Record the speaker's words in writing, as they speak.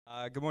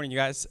Good morning, you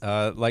guys.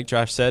 Like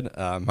Josh said,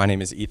 my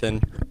name is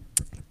Ethan.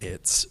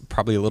 It's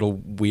probably a little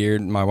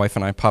weird. My wife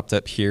and I popped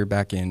up here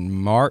back in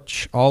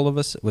March. All of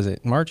us, was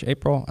it March,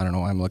 April? I don't know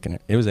why I'm looking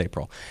at it. It was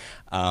April.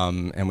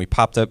 And we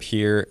popped up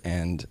here,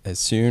 and as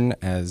soon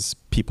as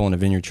people in a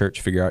Vineyard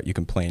Church figure out you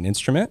can play an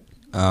instrument,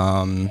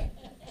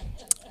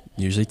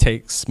 usually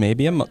takes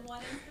maybe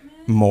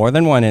more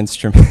than one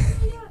instrument.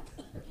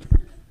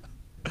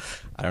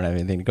 I don't have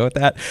anything to go with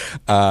that.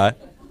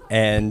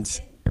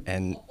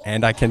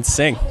 And I can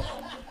sing.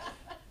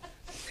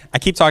 I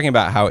keep talking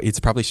about how it's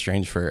probably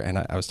strange and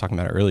I was talking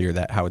about it earlier,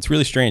 that how it's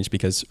really strange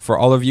because for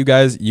all of you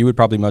guys, you would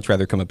probably much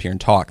rather come up here and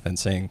talk than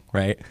sing,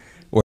 right?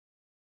 Or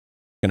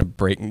gonna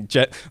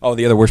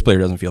the other worst player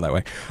doesn't feel that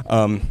way.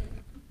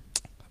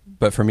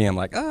 But for me, I'm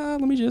like, let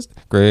me just,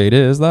 great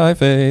is thy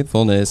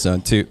faithfulness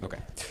unto, okay.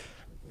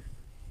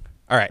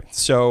 All right,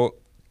 so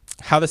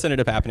how this ended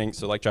up happening,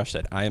 so like Josh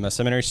said, I am a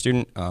seminary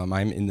student.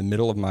 I'm in the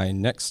middle of my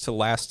next to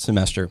last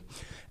semester.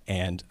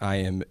 And I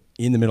am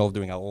in the middle of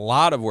doing a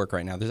lot of work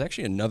right now. There's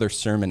actually another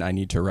sermon I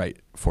need to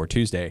write for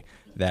Tuesday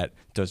that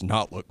does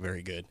not look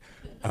very good.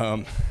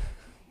 I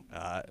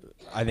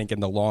think in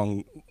the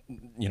long,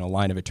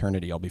 line of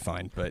eternity, I'll be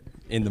fine. But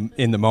in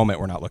the moment,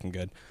 we're not looking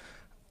good.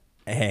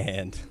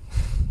 And,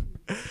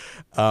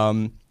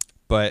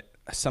 but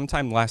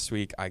sometime last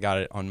week, I got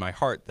it on my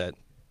heart that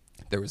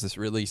there was this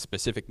really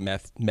specific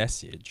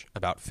message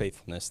about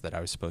faithfulness that I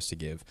was supposed to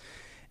give.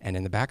 And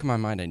in the back of my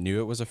mind, I knew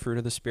it was a fruit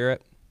of the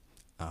Spirit.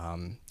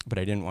 But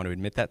I didn't want to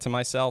admit that to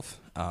myself.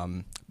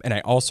 And I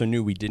also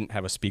knew we didn't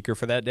have a speaker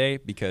for that day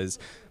because,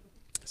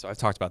 so I've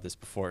talked about this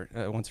before,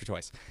 once or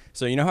twice.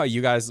 So you know how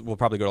you guys will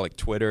probably go to like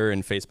Twitter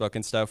and Facebook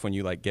and stuff when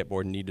you like get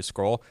bored and need to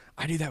scroll?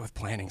 I do that with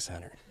Planning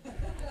Center.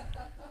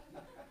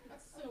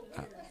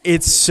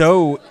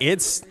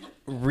 It's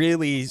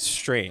really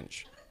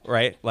strange,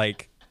 right?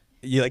 Like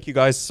you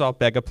guys saw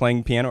Becca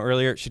playing piano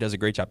earlier. She does a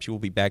great job. She will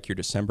be back here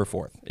December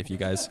 4th. If you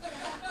guys,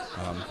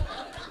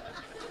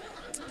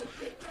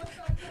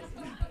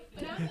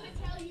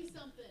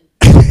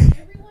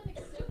 Everyone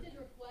accepted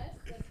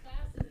requests as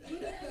fast as you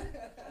did.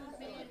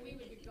 Man, we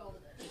would be golden.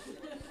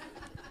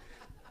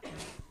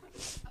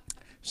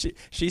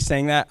 She's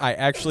saying that. I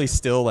actually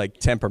still like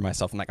temper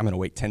myself. I'm like, I'm gonna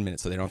wait 10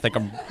 minutes so they don't think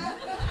I'm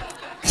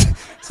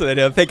so they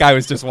don't think I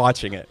was just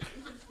watching it.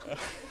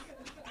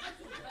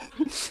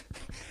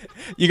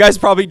 You guys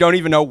probably don't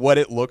even know what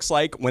it looks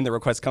like when the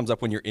request comes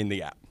up when you're in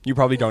the app. You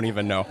probably don't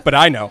even know, but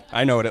I know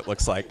what it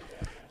looks like.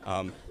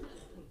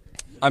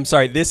 I'm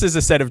sorry, this is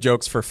a set of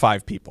jokes for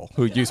 5 people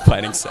who use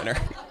Planning Center.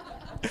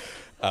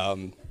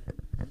 I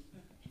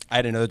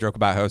had another joke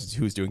about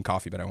who's doing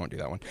coffee, but I won't do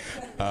that one.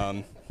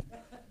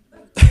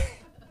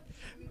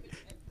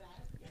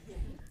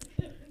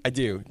 I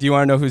do. Do you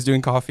want to know who's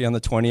doing coffee on the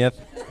 20th?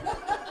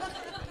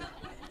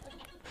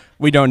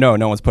 We don't know.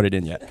 No one's put it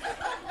in yet.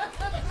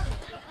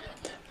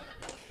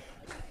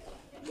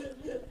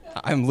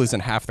 I'm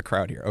losing half the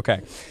crowd here.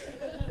 Okay.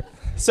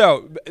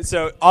 So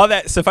all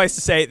that suffice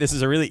to say, this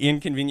is a really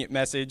inconvenient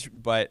message,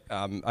 but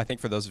I think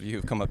for those of you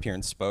who've come up here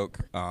and spoke,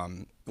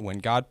 when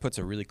God puts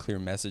a really clear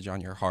message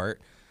on your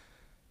heart,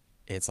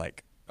 it's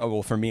like, oh,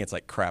 well, for me, it's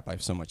like, crap, I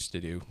have so much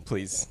to do.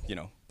 Please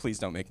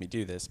don't make me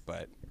do this.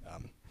 But,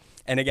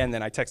 and again,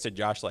 then I texted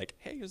Josh like,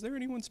 hey, is there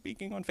anyone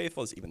speaking on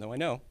faithfulness? Even though I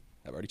know,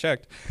 I've already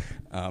checked.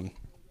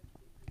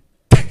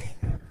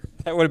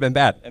 That would have been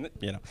bad, and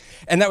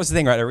that was the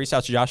thing, right? I reached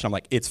out to Josh, and I'm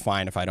like, it's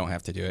fine if I don't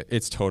have to do it.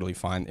 It's totally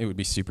fine. It would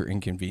be super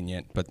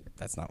inconvenient, but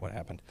that's not what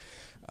happened.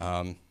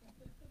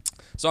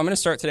 So I'm going to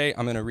start today.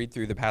 I'm going to read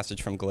through the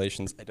passage from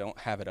Galatians. I don't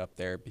have it up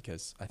there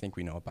because I think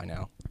we know it by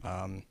now.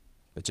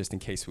 But just in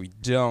case we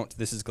don't,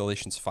 this is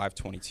Galatians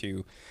 5:22.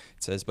 It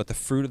says, but the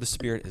fruit of the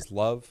Spirit is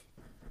love,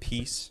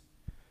 peace,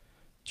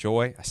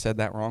 joy. I said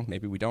that wrong.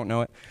 Maybe we don't know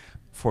it.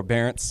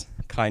 Forbearance,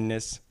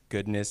 kindness,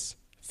 goodness,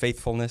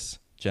 faithfulness,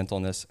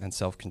 gentleness, and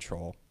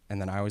self-control. And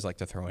then I always like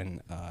to throw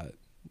in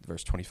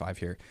verse 25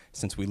 here.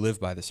 Since we live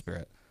by the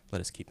Spirit,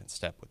 let us keep in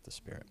step with the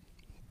Spirit.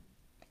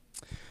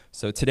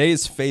 So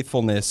today's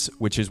faithfulness,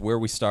 which is where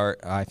we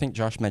start, I think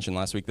Josh mentioned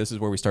last week, this is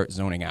where we start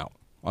zoning out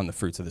on the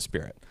fruits of the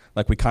Spirit.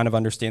 Like we kind of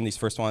understand these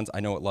first ones. I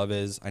know what love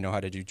is. I know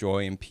how to do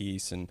joy and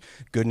peace. And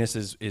goodness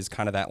is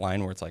kind of that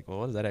line where it's like, well,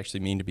 what does that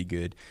actually mean to be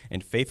good?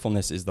 And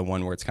faithfulness is the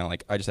one where it's kind of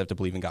like, I just have to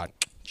believe in God.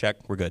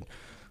 Check, we're good.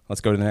 Let's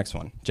go to the next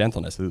one.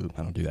 Gentleness. Ooh,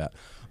 I don't do that.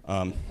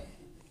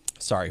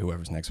 Sorry,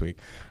 whoever's next week.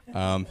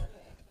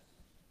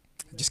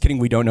 Just kidding,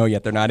 we don't know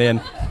yet. They're not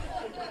in.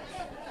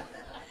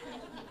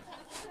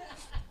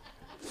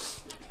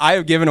 I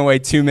have given away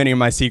too many of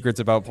my secrets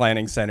about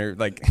Planning Center.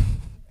 Like,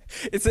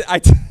 I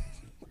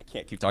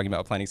can't keep talking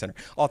about Planning Center.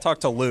 I'll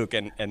talk to Luke,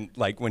 and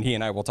like when he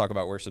and I will talk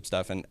about worship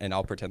stuff, and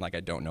I'll pretend like I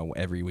don't know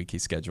every week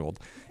he's scheduled.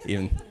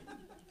 Even.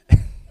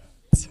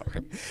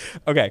 Sorry.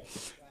 Okay.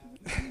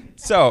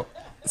 So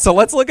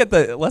let's look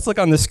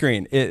on the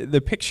screen.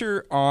 The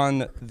picture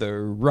on the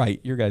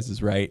right, your guys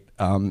is right.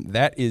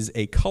 That is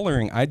a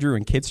coloring I drew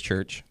in kids'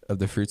 church of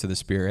the fruits of the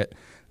Spirit.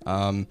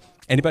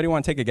 Anybody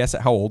want to take a guess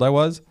at how old I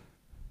was?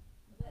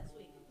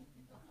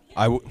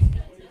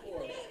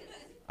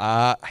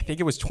 I think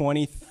it was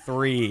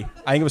 23.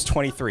 I think it was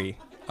 23.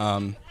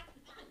 I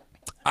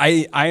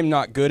am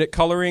not good at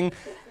coloring.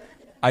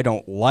 I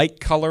don't like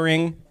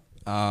coloring.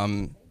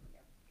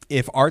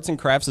 If arts and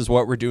crafts is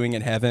what we're doing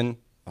in heaven,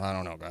 I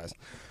don't know, guys.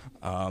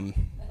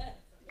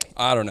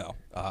 I don't know.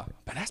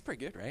 But that's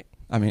pretty good, right?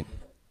 I mean,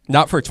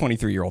 not for a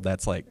 23-year-old.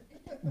 That's like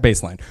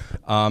baseline.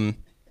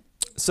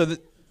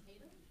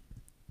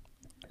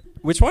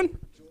 Which one?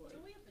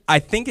 I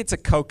think it's a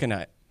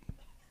coconut.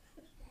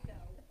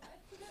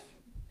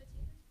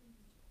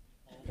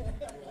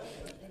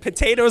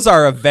 Potatoes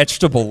are a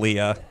vegetable,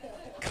 Leah.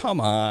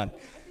 Come on.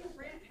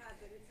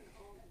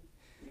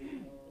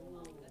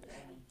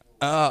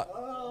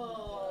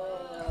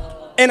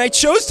 And I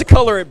chose to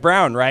color it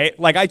brown, right?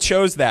 Like, I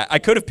chose that. I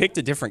could have picked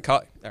a different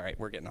color. All right,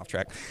 we're getting off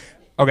track.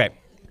 Okay.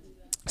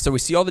 So we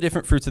see all the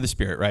different fruits of the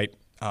Spirit, right?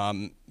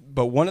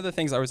 But one of the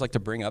things I always like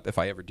to bring up if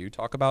I ever do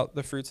talk about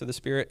the fruits of the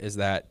Spirit is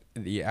that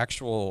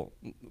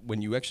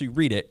when you actually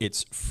read it,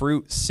 it's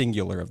fruit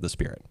singular of the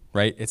Spirit,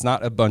 right? It's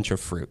not a bunch of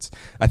fruits.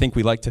 I think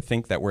we like to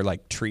think that we're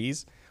like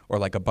trees or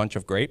like a bunch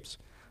of grapes.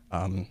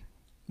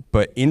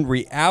 But in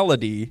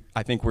reality,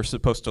 I think we're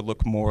supposed to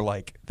look more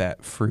like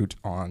that fruit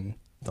on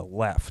the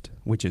left,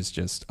 which is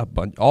just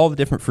all the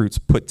different fruits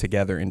put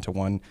together into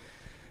one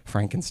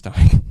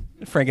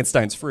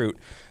Frankenstein's fruit.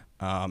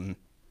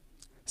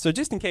 So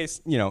just in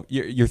case,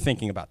 you're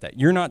thinking about that,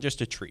 you're not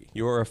just a tree,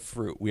 you're a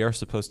fruit. We are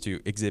supposed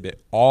to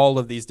exhibit all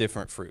of these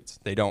different fruits.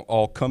 They don't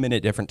all come in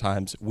at different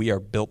times. We are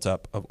built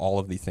up of all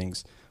of these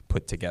things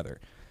put together.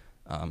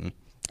 I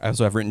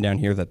also have written down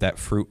here that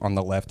fruit on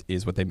the left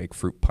is what they make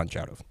fruit punch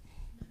out of.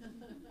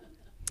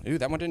 Ooh,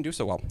 that one didn't do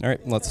so well. All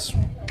right,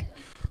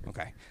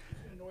 okay.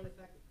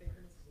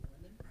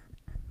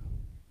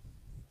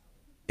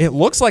 It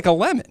looks like a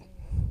lemon.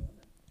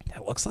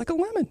 It looks like a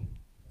lemon.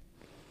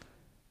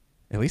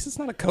 At least it's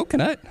not a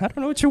coconut. I don't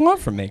know what you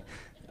want from me.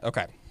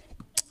 Okay.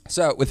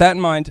 So with that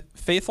in mind,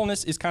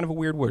 faithfulness is kind of a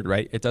weird word,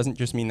 right? It doesn't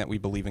just mean that we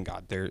believe in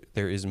God. There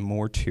is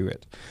more to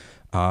it.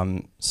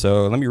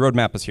 So let me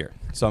roadmap us here.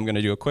 So I'm going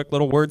to do a quick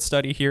little word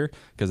study here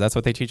because that's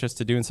what they teach us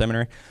to do in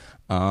seminary.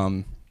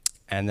 And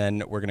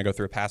then we're going to go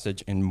through a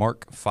passage in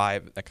Mark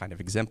 5 that kind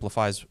of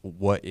exemplifies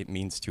what it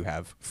means to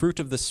have fruit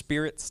of the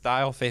Spirit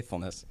style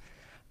faithfulness.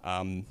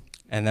 And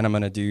then I'm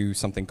going to do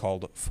something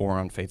called 4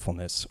 on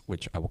faithfulness,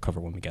 which I will cover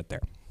when we get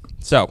there.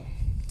 So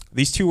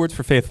these two words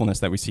for faithfulness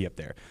that we see up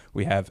there,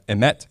 we have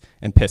emet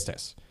and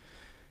pistis.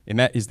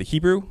 Emet is the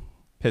Hebrew.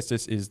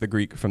 Pistis is the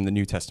Greek from the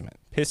New Testament.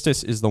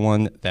 Pistis is the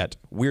one that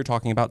we're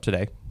talking about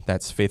today.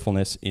 That's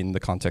faithfulness in the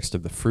context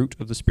of the fruit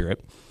of the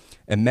Spirit.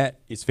 Emet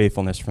is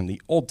faithfulness from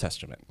the Old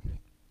Testament.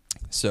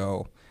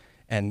 So,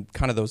 and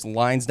kind of those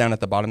lines down at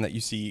the bottom that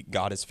you see,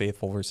 God is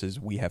faithful versus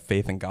we have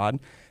faith in God,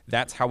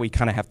 that's how we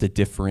kind of have to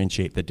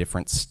differentiate the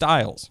different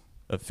styles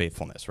of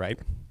faithfulness, right?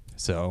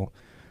 So,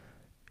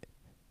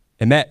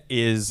 emet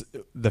is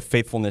the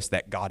faithfulness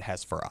that God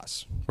has for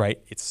us,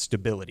 right? It's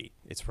stability,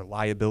 it's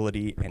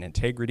reliability and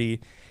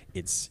integrity.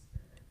 It's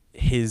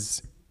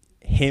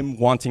him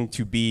wanting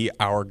to be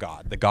our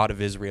God, the God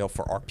of Israel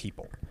for our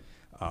people.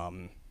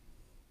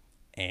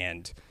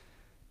 And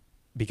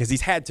because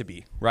he's had to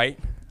be, right?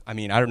 I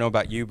mean, I don't know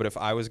about you, but if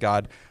I was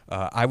God,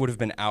 I would have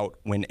been out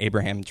when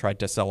Abraham tried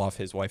to sell off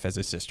his wife as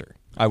his sister.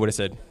 I would have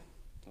said,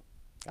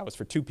 that was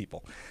for 2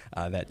 people,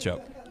 that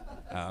joke.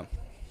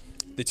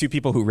 The 2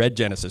 people who read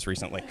Genesis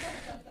recently.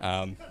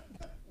 And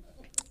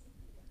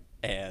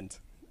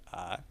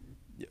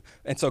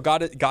so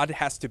God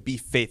has to be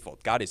faithful.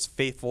 God is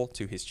faithful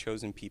to his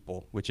chosen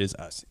people, which is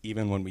us,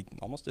 even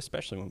almost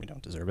especially when we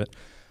don't deserve it.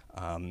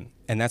 And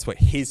that's what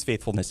his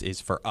faithfulness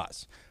is for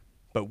us.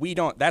 But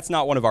that's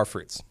not one of our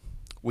fruits.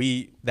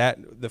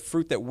 The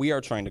fruit that we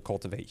are trying to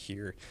cultivate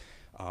here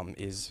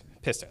is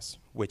pistis,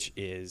 which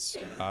is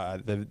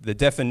the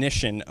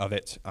definition of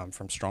it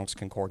from Strong's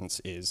Concordance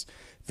is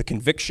the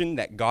conviction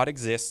that God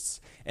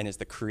exists and is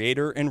the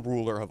creator and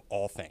ruler of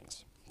all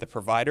things, the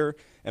provider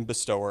and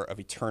bestower of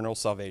eternal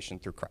salvation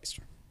through Christ.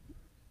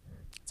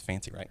 It's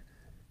fancy, right?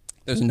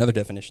 There's another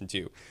definition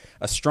too.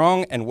 A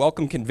strong and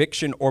welcome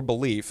conviction or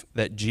belief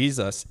that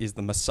Jesus is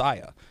the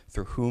Messiah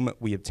through whom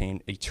we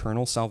obtain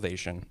eternal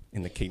salvation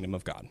in the kingdom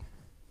of God.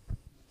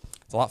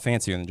 It's a lot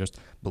fancier than just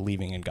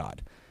believing in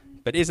God.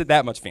 But is it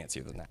that much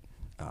fancier than that?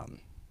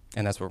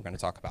 And that's what we're going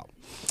to talk about.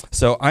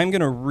 So I'm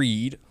going to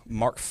read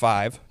Mark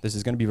 5. This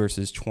is going to be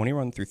verses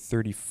 21 through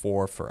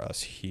 34 for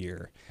us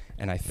here.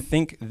 And I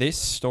think this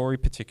story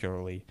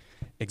particularly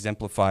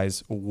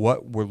exemplifies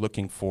what we're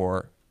looking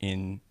for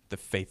in the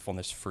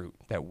faithfulness fruit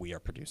that we are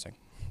producing.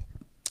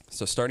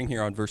 So starting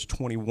here on verse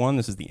 21,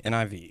 this is the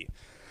NIV.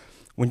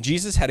 When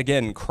Jesus had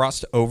again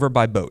crossed over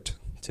by boat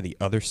to the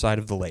other side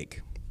of the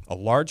lake, a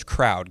large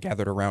crowd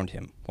gathered around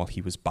him while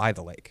he was by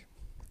the lake.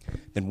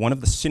 Then one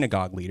of the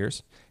synagogue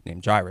leaders,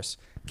 named Jairus,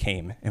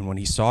 came, and when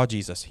he saw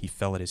Jesus, he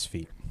fell at his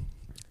feet.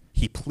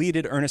 He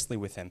pleaded earnestly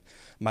with him,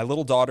 "My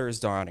little daughter is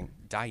dying.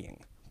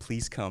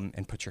 Please come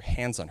and put your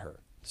hands on her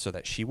so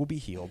that she will be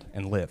healed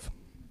and live."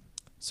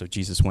 So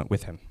Jesus went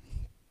with him.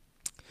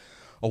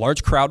 A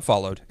large crowd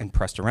followed and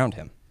pressed around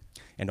him,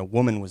 and a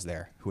woman was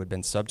there who had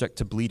been subject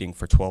to bleeding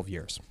for 12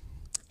 years.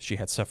 She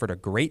had suffered a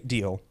great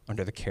deal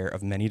under the care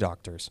of many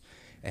doctors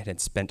and had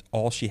spent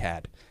all she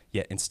had,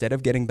 yet instead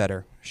of getting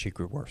better, she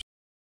grew worse.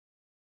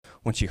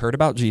 When she heard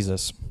about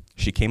Jesus,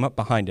 she came up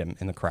behind him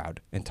in the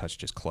crowd and touched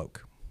his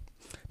cloak,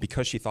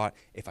 because she thought,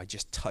 if I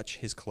just touch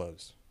his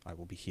clothes, I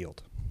will be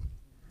healed.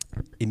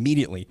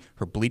 Immediately,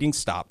 her bleeding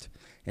stopped,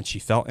 and she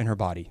felt in her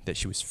body that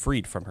she was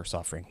freed from her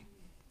suffering.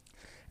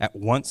 At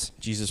once,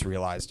 Jesus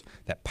realized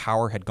that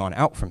power had gone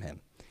out from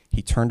him.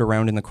 He turned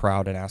around in the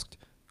crowd and asked,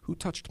 "Who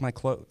touched my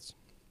clothes?"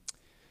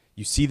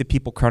 "You see the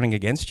people crowding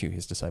against you,"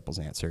 his disciples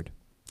answered,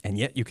 "and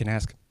yet you can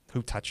ask,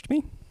 'Who touched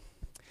me?'"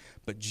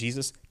 But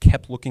Jesus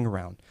kept looking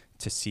around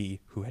to see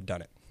who had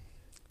done it.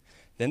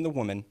 Then the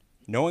woman,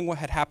 knowing what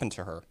had happened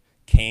to her,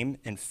 came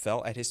and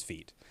fell at his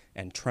feet,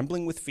 and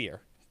trembling with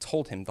fear,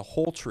 told him the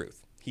whole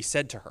truth. He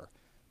said to her,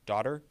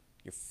 "Daughter,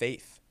 your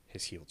faith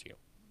has healed you.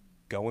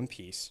 Go in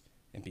peace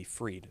and be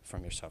freed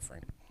from your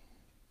suffering."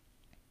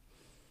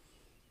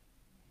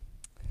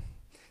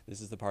 This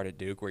is the part at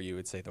Duke where you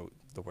would say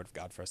the word of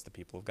God for us, the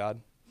people of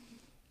God.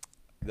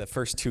 The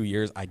first 2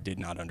 years, I did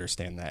not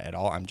understand that at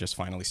all. I'm just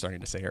finally starting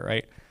to say it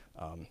right,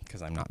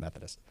 because I'm not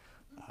Methodist.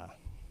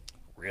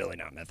 Really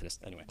not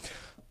Methodist. Anyway,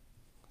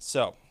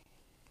 so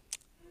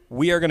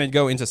we are going to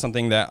go into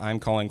something that I'm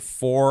calling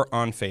For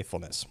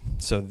Unfaithfulness.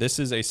 So this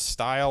is a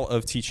style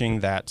of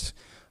teaching that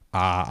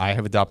I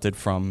have adopted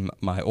from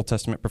my Old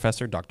Testament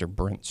professor, Dr.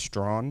 Brent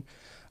Strawn.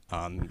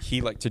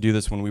 He liked to do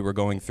this when we were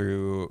going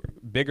through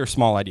big or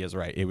small ideas,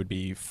 right? It would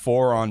be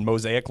 4 on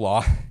Mosaic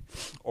law,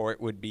 or it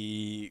would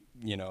be,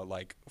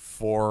 like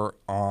 4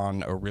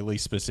 on a really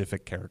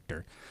specific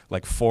character,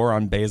 like 4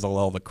 on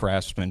Bezalel the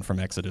craftsman from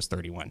Exodus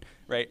 31,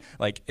 right?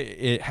 Like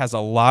it has a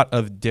lot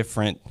of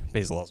different,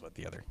 Bezalel is what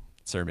the other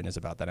sermon is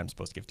about that I'm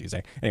supposed to give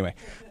Tuesday. Anyway,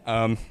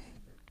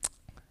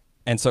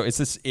 and so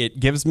it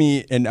gives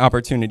me an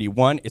opportunity.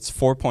 One, it's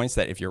 4 points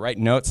that if you're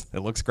writing notes, it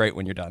looks great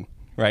when you're done,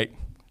 right?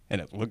 And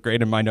it looked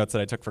great in my notes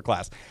that I took for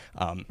class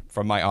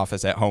from my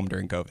office at home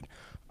during COVID.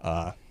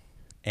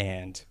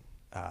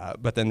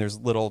 But then there's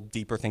little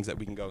deeper things that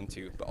we can go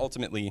into. But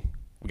ultimately,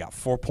 we got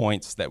 4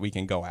 points that we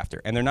can go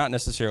after. And they're not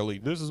necessarily,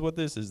 this is what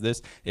this is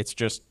this. It's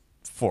just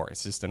 4.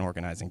 It's just an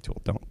organizing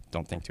tool.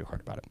 Don't think too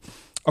hard about it.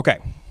 Okay,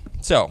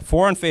 so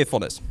for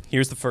unfaithfulness,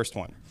 here's the first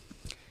one.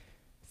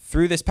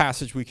 Through this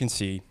passage, we can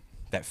see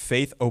that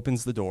faith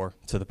opens the door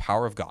to the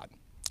power of God,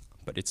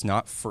 but it's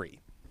not free.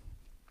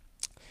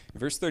 In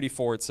verse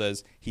 34, it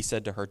says, he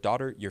said to her,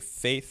 "Daughter, your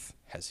faith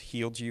has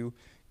healed you.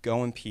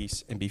 Go in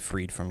peace and be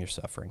freed from your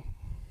suffering."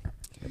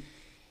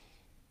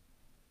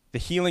 The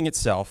healing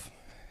itself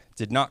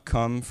did not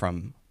come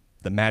from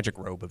the magic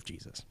robe of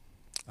Jesus,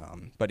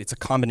 but it's a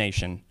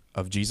combination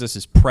of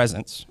Jesus'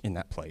 presence in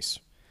that place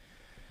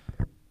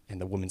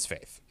and the woman's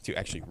faith to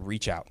actually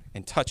reach out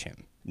and touch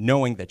him,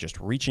 knowing that just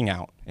reaching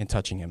out and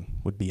touching him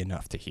would be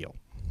enough to heal.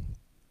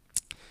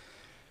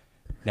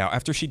 Now,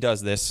 after she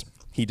does this,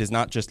 he does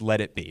not just let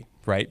it be,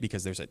 right?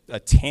 Because there's a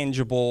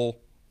tangible,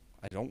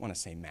 I don't want to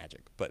say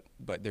magic, but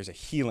there's a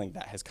healing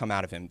that has come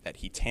out of him that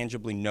he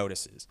tangibly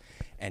notices.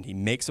 And he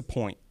makes a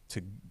point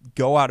to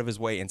go out of his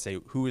way and say,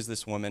 "Who is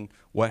this woman?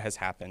 What has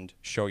happened?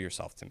 Show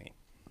yourself to me."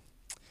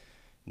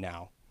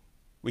 Now,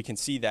 we can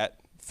see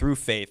that through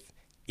faith,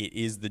 it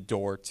is the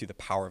door to the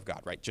power of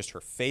God, right? Just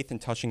her faith in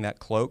touching that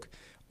cloak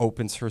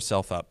opens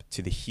herself up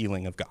to the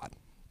healing of God.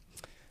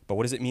 But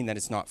what does it mean that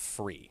it's not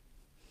free?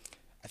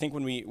 I think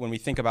when we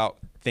think about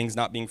things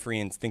not being free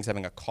and things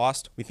having a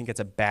cost, we think it's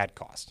a bad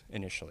cost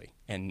initially.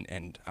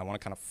 And I want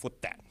to kind of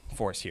flip that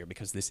for us here,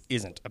 because this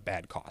isn't a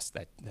bad cost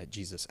that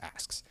Jesus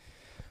asks.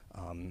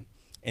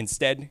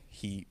 Instead,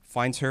 he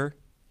finds her,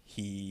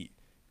 he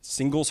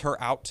singles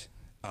her out,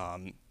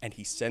 and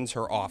he sends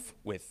her off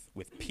with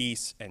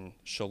peace and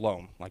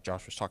shalom, like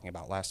Josh was talking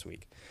about last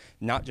week.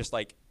 Not just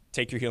like,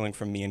 take your healing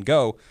from me and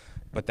go,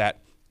 but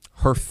that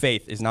her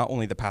faith is not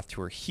only the path to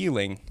her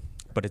healing,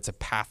 but it's a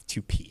path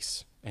to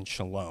peace and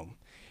shalom.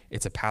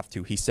 It's a path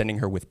to, he's sending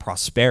her with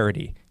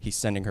prosperity. He's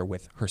sending her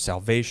with her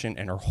salvation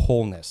and her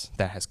wholeness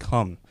that has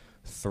come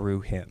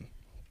through him.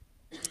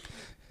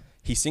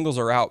 He singles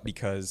her out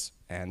because,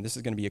 and this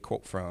is going to be a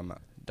quote from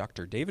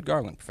Dr. David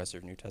Garland, professor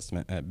of New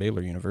Testament at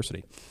Baylor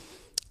University.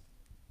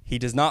 He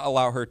does not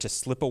allow her to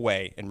slip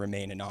away and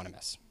remain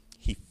anonymous.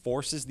 He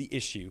forces the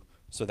issue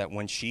so that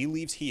when she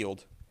leaves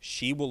healed,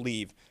 she will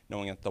leave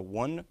knowing that the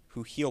one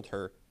who healed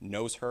her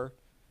knows her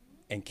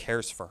and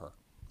cares for her.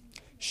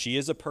 She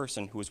is a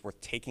person who is worth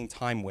taking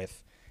time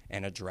with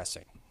and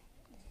addressing.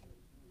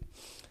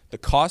 The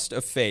cost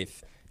of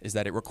faith is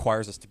that it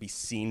requires us to be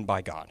seen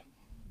by God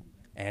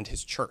and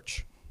his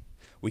church.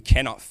 We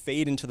cannot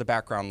fade into the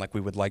background like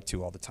we would like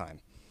to all the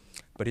time.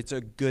 But it's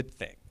a good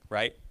thing,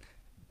 right?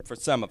 For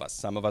some of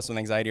us with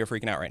anxiety are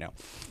freaking out right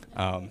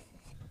now.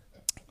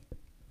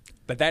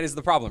 But that is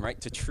the problem,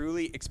 right? To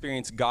truly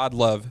experience God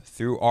love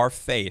through our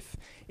faith,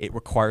 it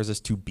requires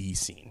us to be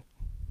seen.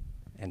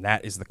 And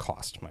that is the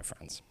cost, my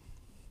friends.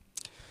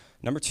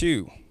 Number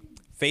 2,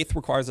 faith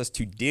requires us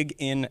to dig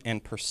in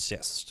and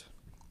persist.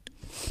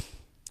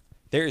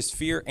 There is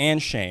fear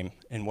and shame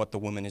in what the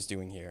woman is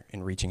doing here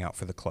in reaching out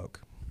for the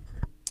cloak.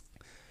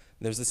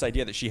 There's this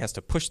idea that she has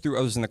to push through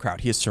others in the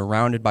crowd. He is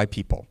surrounded by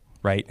people,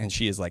 right? And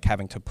she is like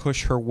having to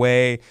push her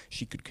way.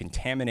 She could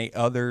contaminate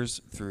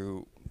others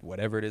through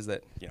whatever it is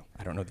that,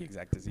 I don't know the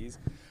exact disease.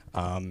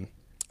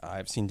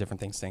 I've seen different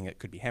things saying it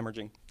could be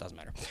hemorrhaging. Doesn't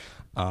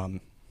matter.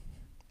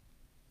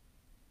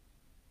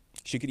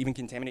 She could even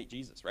contaminate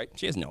Jesus, right?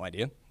 She has no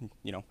idea.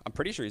 I'm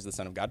pretty sure he's the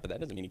Son of God, but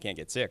that doesn't mean he can't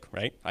get sick,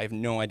 right? I have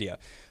no idea.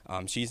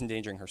 She's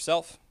endangering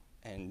herself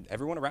and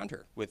everyone around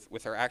her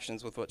with her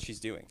actions, with what she's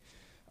doing.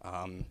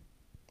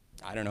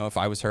 I don't know, if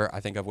I was her,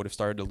 I think I would have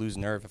started to lose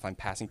nerve if I'm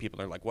passing people.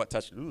 They're like, what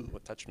touched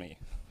me?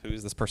 Who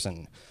is this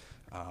person?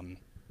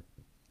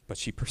 But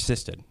she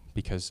persisted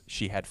because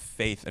she had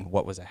faith in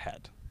what was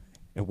ahead,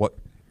 and what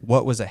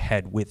was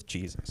ahead with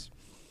Jesus.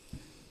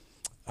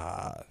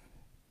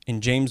 In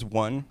James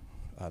 1,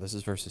 this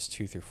is verses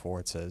 2 through 4,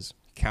 it says,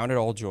 "Count it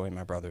all joy,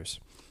 my brothers,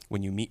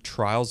 when you meet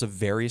trials of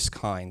various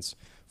kinds,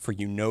 for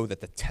you know that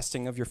the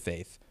testing of your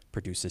faith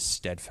produces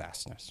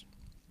steadfastness.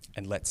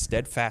 And let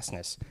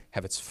steadfastness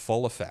have its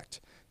full effect,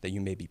 that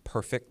you may be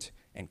perfect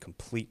and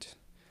complete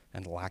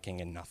and lacking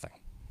in nothing."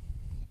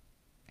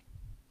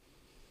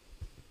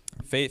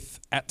 Faith,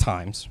 at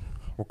times,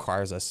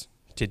 requires us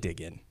to dig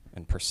in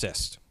and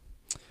persist.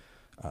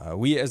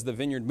 We, as the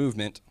Vineyard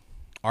Movement,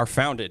 are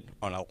founded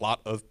on a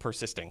lot of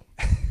persisting.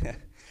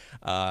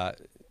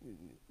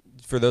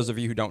 For those of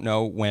you who don't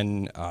know,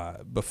 when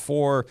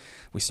before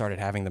we started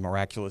having the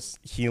miraculous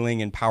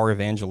healing and power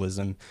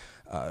evangelism,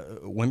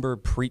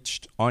 Wimber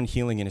preached on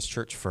healing in his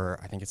church for,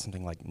 I think it's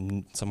something like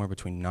somewhere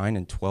between 9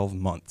 and 12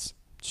 months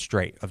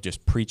straight of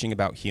just preaching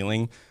about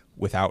healing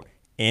without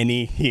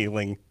any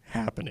healing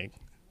happening.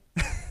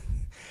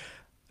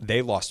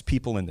 They lost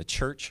people in the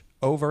church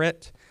over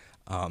it.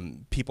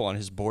 People on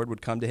his board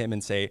would come to him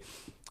and say,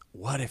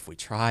 "What if we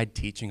tried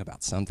teaching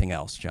about something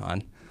else,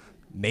 John?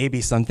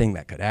 Maybe something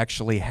that could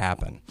actually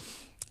happen."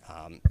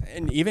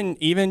 And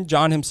even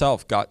John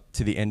himself got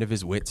to the end of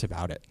his wits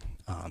about it.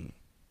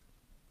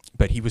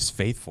 But he was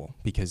faithful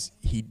because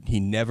he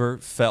never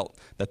felt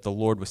that the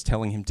Lord was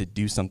telling him to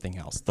do something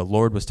else. The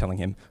Lord was telling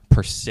him,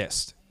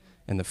 persist,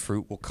 and the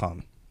fruit will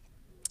come.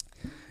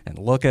 And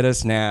look at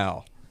us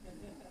now.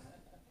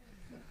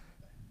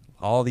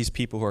 All these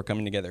people who are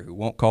coming together who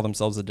won't call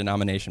themselves a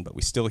denomination, but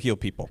we still heal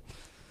people.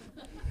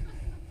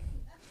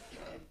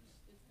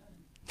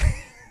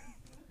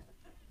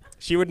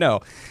 She would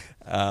know.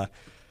 And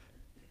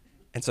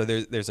so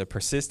there's a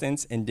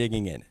persistence in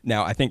digging in.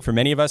 Now, I think for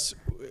many of us,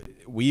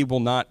 we will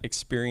not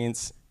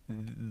experience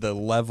the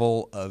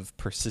level of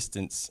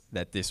persistence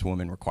that this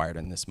woman required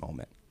in this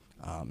moment.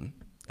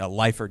 A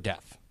life or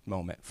death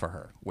moment for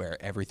her, where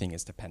everything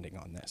is depending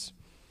on this.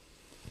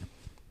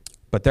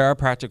 But there are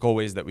practical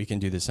ways that we can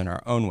do this in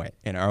our own way,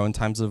 in our own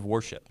times of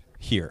worship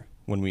here.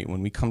 When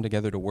we come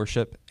together to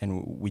worship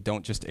and we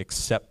don't just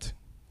accept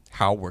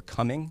how we're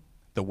coming,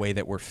 the way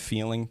that we're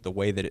feeling, the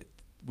way that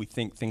we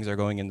think things are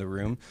going in the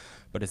room,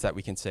 but it's that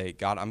we can say,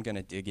 "God, I'm going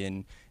to dig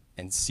in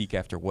and seek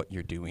after what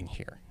you're doing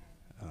here."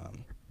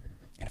 And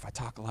if I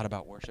talk a lot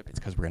about worship, it's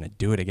because we're going to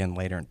do it again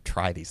later and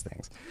try these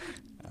things.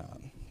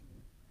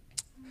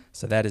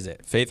 So that is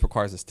it. Faith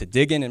requires us to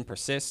dig in and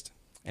persist,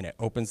 and it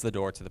opens the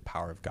door to the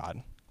power of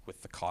God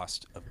with the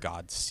cost of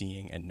God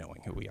seeing and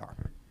knowing who we are.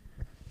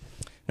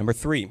 Number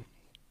 3,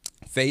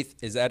 faith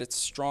is at its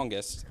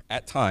strongest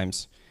at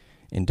times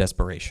in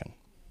desperation.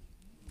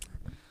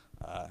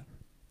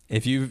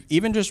 If you've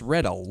even just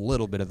read a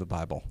little bit of the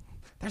Bible,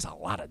 there's a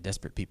lot of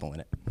desperate people in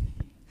it.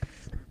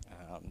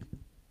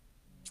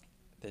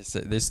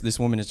 This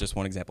woman is just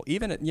one example.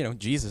 Even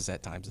Jesus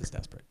at times is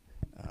desperate.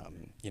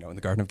 In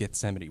the Garden of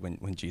Gethsemane,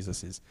 when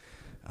Jesus is,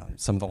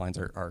 some of the lines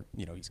are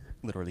he's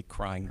literally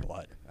crying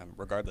blood.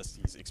 Regardless,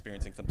 he's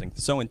experiencing something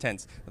so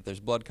intense that there's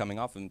blood coming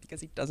off him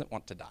because he doesn't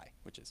want to die,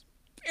 which is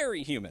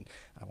very human.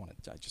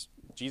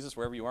 Jesus,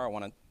 wherever you are, I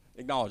want to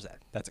acknowledge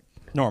that. That's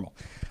normal.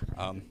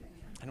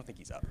 I don't think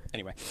he's up.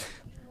 Anyway.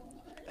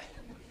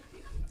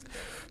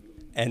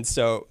 And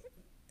so,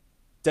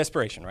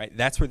 desperation, right?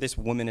 That's where this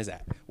woman is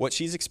at. What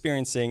she's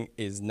experiencing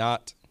is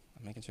not,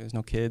 I'm making sure there's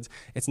no kids,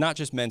 it's not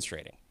just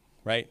menstruating,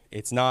 right?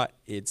 It's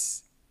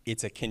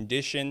a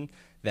condition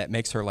that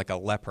makes her like a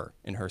leper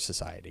in her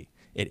society.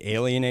 It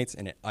alienates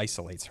and it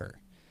isolates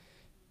her.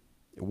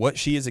 What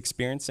she is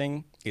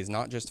experiencing is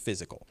not just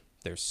physical.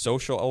 There's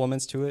social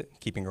elements to it,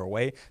 keeping her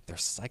away.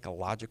 There's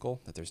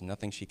psychological, that there's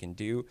nothing she can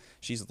do.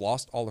 She's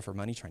lost all of her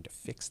money trying to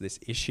fix this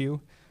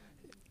issue.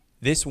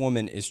 This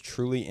woman is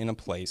truly in a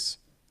place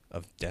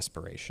of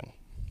desperation.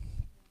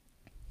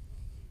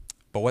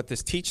 But what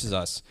this teaches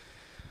us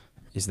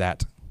is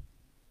that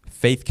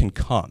faith can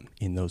come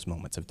in those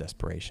moments of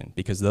desperation,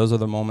 because those are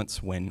the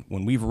moments when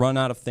we've run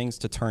out of things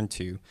to turn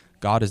to,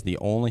 God is the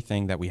only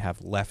thing that we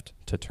have left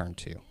to turn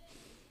to.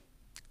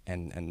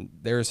 And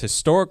there is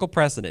historical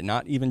precedent,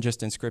 not even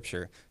just in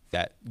Scripture,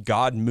 that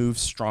God moves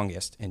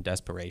strongest in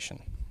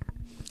desperation.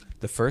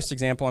 The first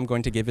example I'm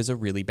going to give is a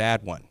really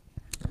bad one,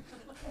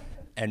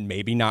 and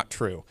maybe not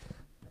true.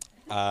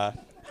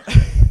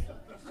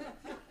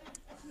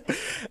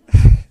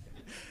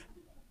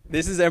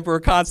 This is Emperor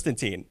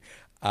Constantine.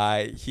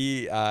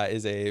 He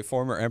is a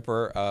former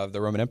emperor of the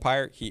Roman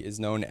Empire. He is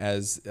known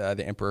as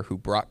the emperor who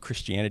brought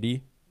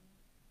Christianity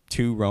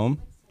to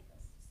Rome.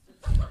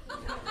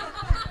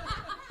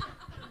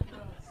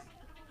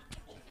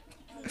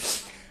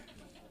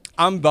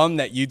 I'm bummed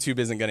that YouTube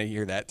isn't going to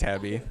hear that,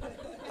 Tabby.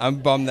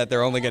 I'm bummed that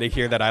they're only going to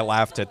hear that I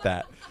laughed at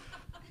that.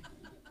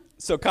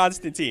 So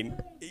Constantine,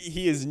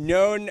 he is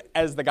known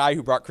as the guy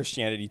who brought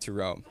Christianity to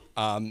Rome.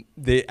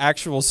 The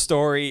actual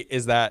story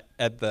is that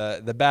at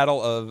the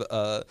Battle of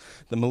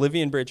the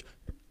Milvian Bridge,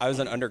 I was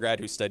an undergrad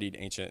who studied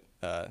ancient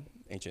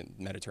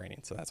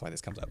Mediterranean, so that's why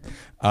this comes up.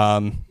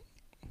 I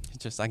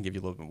can give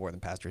you a little bit more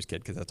than pastor's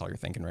kid because that's all you're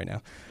thinking right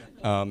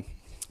now.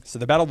 So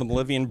the Battle of the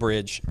Milvian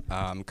Bridge,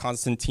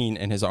 Constantine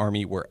and his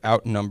army were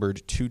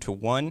outnumbered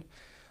 2-1.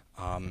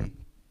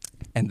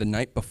 And the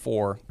night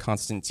before,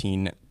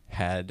 Constantine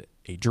had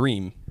a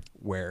dream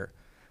where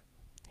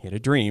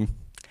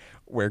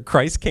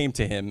Christ came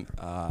to him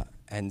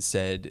and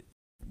said,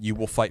 "You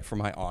will fight for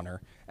my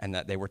honor," and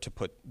that they were to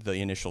put the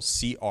initial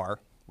CR,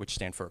 which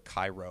stand for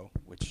Cairo,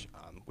 which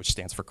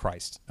stands for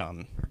Christ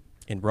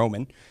in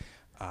Roman,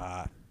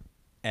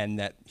 and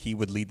that he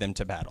would lead them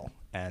to battle.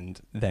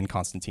 And then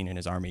Constantine and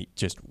his army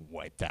just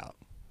wiped out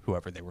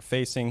whoever they were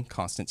facing.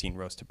 Constantine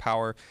rose to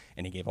power,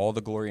 and he gave all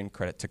the glory and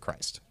credit to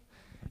Christ.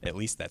 At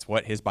least that's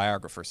what his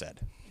biographer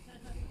said.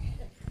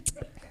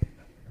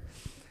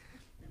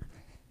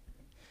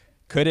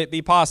 Could it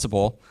be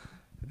possible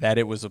that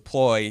it was a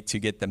ploy to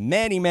get the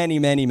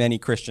many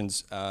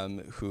Christians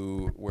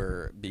who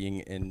were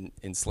being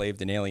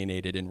enslaved and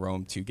alienated in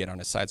Rome to get on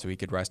his side so he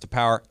could rise to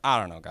power? I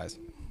don't know, guys.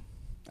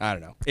 I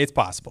don't know. It's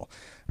possible.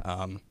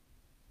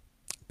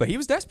 But he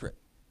was desperate.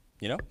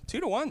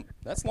 2-1.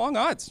 That's long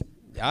odds.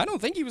 I don't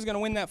think he was going to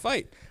win that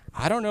fight.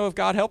 I don't know if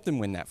God helped him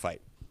win that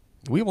fight.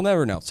 We will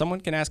never know. Someone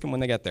can ask him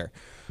when they get there.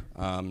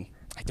 I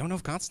don't know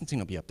if Constantine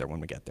will be up there when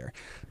we get there.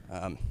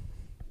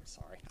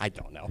 Sorry, I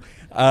don't know.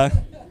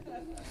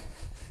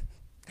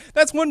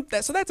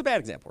 So that's a bad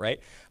example,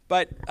 right?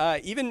 But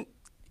even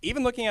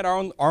looking at our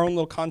own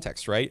little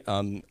context, right,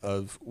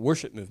 of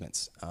worship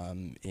movements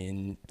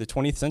in the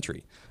 20th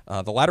century,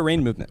 the Latter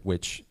Rain movement,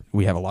 which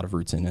we have a lot of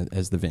roots in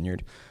as the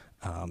Vineyard,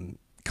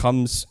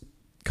 comes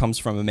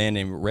from a man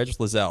named Reg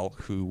Lizelle,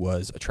 who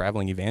was a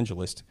traveling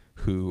evangelist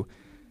who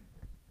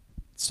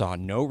saw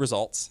no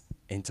results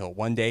until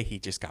one day he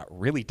just got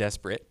really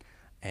desperate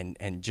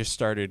and just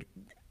started.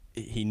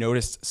 He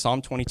noticed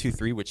Psalm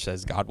 22:3, which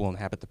says God will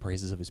inhabit the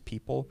praises of his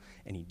people,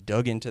 and he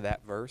dug into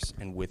that verse,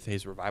 and with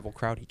his revival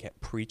crowd, he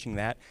kept preaching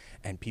that,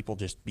 and people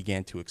just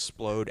began to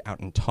explode out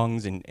in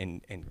tongues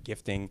and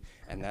gifting,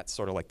 and that's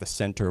sort of like the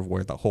center of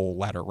where the whole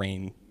Latter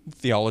Rain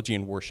theology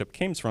and worship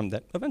came from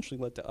that eventually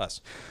led to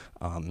us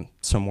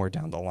somewhere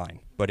down the line.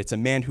 But it's a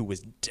man who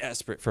was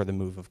desperate for the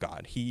move of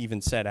God. He even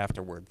said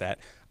afterward that,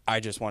 "I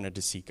just wanted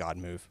to see God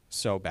move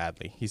so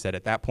badly." He said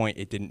at that point,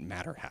 it didn't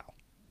matter how.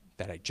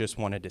 That I just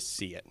wanted to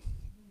see it.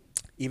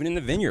 Even in the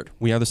Vineyard,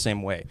 we are the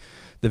same way.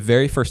 The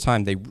very first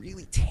time they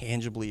really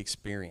tangibly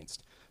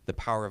experienced the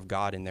power of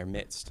God in their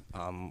midst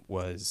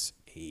was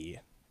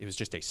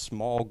just a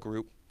small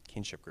group,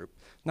 kinship group.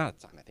 Not at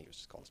the time, I think it was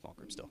just called a small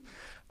group still,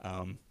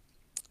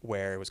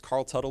 where it was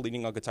Carl Tuttle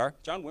leading on guitar.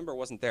 John Wimber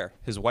wasn't there.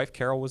 His wife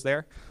Carol was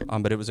there,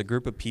 but it was a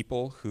group of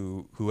people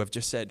who have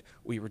just said,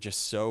 we were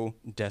just so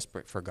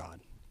desperate for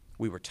God.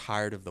 We were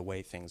tired of the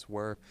way things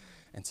were.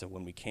 And so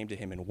when we came to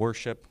him in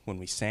worship, when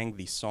we sang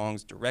these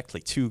songs directly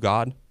to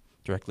God,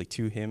 directly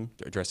to him,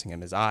 addressing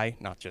him as I,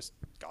 not just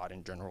God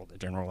in general, the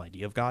general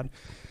idea of God,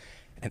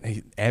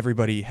 and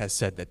everybody has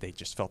said that they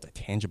just felt a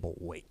tangible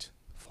weight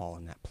fall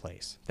in that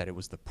place, that it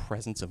was the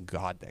presence of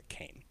God that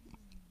came.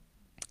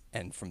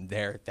 And from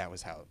there, that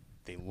was how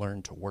they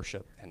learned to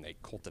worship, and they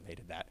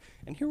cultivated that.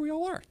 And here we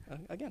all are,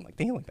 again, like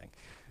the healing thing.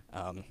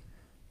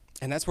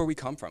 And that's where we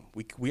come from.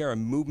 We are a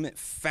movement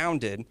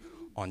founded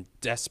on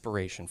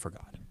desperation for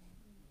God.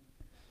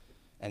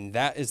 And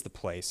that is the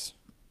place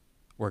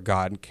where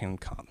God can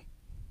come.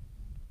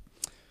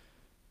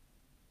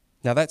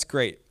 Now that's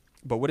great,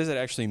 but what does it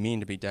actually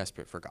mean to be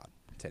desperate for God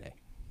today?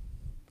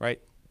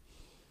 Right?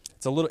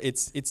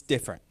 It's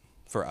different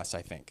for us,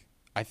 I think.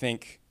 I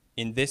think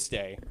in this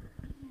day,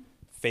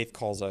 faith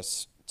calls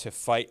us to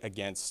fight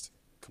against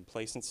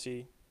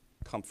complacency,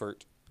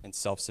 comfort, and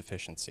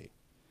self-sufficiency.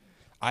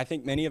 I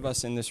think many of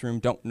us in this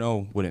room don't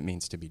know what it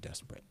means to be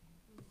desperate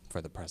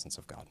for the presence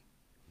of God.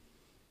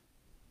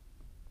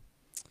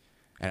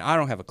 And I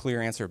don't have a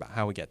clear answer about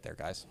how we get there,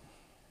 guys.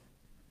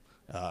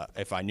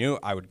 If I knew,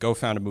 I would go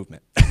found a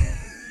movement.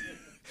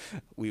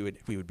 we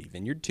would be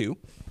Vineyard 2.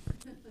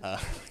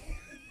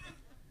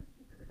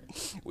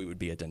 We would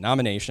be a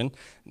denomination.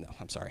 No,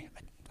 I'm sorry.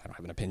 I don't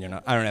have an opinion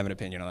on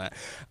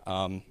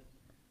that.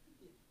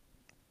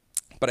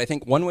 But I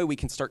think one way we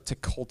can start to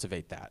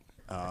cultivate that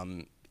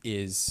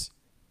is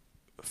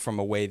from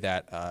a way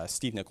that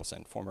Steve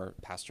Nicholson, former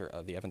pastor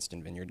of the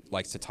Evanston Vineyard,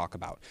 likes to talk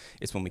about.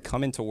 It's when we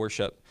come into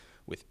worship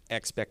with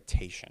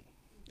expectation.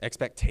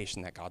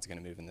 expectation that God's going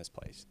to move in this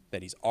place,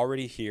 that he's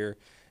already here,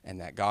 and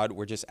that God,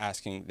 we're just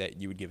asking that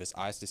you would give us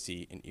eyes to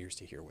see and ears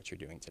to hear what you're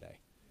doing today.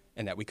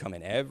 And that we come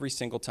in every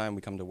single time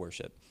we come to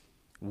worship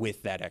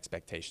with that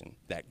expectation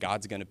that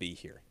God's going to be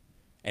here.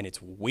 And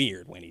it's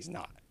weird when he's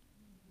not.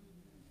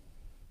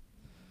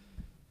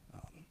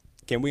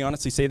 Can we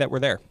honestly say that we're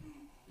there?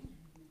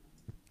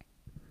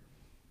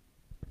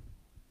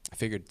 I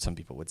figured some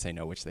people would say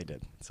no, which they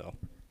did. So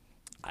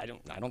I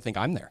don't think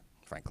I'm there,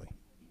 frankly.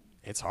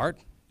 It's hard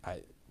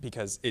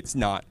because it's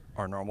not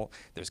our normal.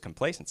 There's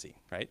complacency,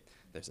 right?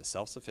 There's a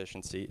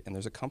self-sufficiency, and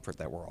there's a comfort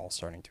that we're all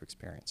starting to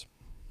experience.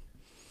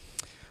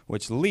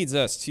 Which leads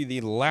us to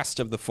the last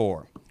of the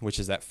four, which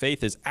is that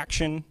faith is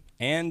action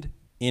and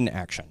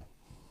inaction.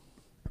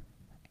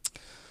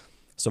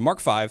 So Mark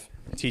 5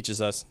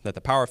 teaches us that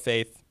the power of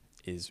faith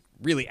is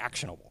really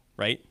actionable,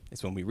 right?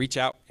 It's when we reach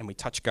out and we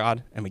touch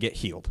God and we get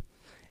healed.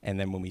 And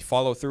then when we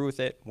follow through with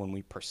it, when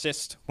we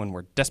persist, when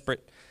we're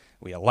desperate,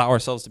 we allow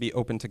ourselves to be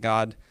open to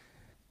God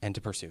and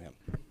to pursue him.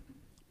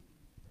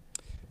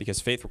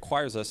 Because faith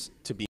requires us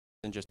to be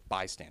more than just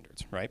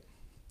bystanders, right?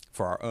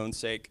 For our own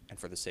sake and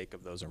for the sake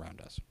of those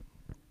around us.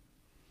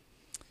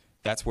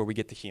 That's where we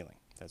get the healing.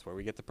 That's where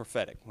we get the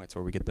prophetic. That's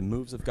where we get the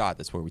moves of God.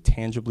 That's where we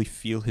tangibly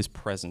feel his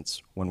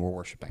presence when we're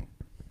worshiping.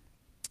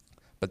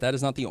 But that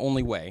is not the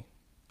only way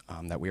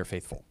that we are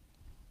faithful,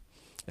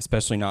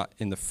 especially not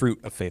in the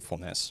fruit of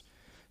faithfulness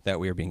that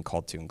we are being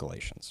called to in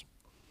Galatians.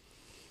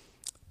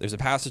 There's a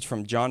passage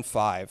from John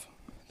 5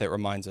 that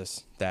reminds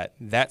us that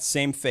that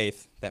same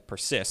faith that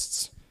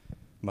persists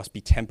must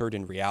be tempered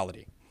in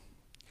reality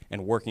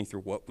and working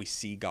through what we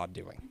see God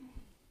doing.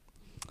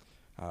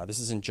 This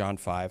is in John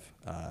 5.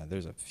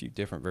 There's a few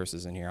different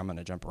verses in here. I'm going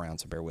to jump around,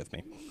 so bear with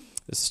me.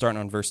 This is starting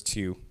on verse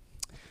 2.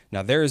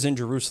 Now there is in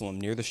Jerusalem,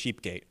 near the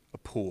sheep gate, a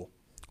pool,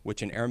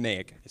 which in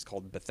Aramaic is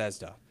called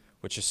Bethesda,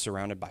 which is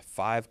surrounded by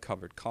 5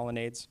 covered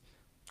colonnades.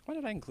 Why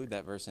did I include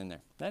that verse in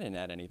there? That didn't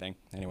add anything.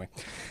 Anyway.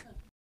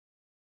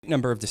 A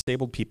number of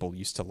disabled people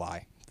used to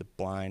lie, the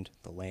blind,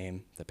 the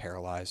lame, the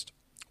paralyzed.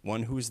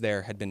 One who was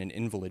there had been an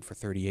invalid for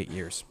 38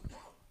 years.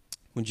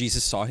 When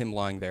Jesus saw him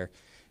lying there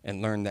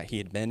and learned that he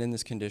had been in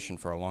this condition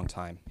for a long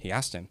time, he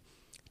asked him,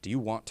 "Do you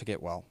want to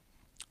get well?"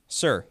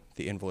 "Sir,"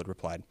 the invalid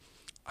replied,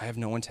 "I have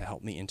no one to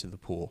help me into the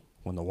pool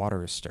when the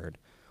water is stirred.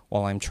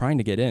 While I am trying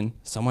to get in,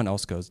 someone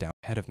else goes down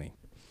ahead of me."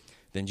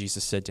 Then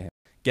Jesus said to him,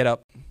 "Get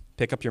up,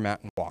 pick up your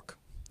mat and walk."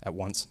 At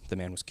once, the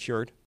man was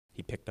cured.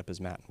 He picked up his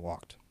mat and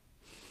walked.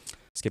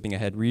 Skipping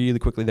ahead really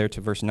quickly there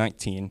to verse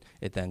 19,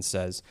 it then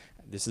says,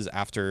 this is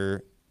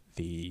after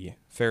the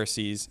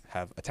Pharisees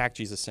have attacked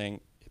Jesus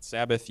saying, it's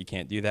Sabbath, you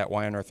can't do that.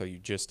 Why on earth are you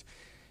just,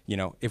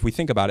 if we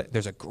think about it,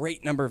 there's a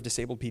great number of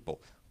disabled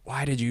people.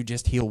 Why did you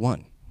just heal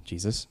one,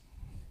 Jesus?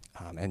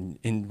 And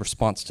in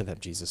response to that,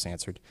 Jesus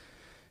answered,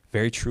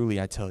 "Very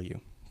truly I tell you,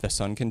 the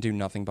Son can do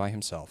nothing by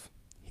himself.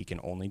 He can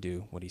only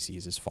do what he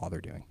sees his Father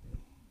doing."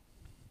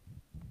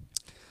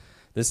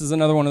 This is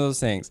another one of those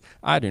things.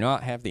 I do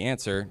not have the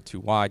answer to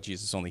why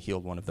Jesus only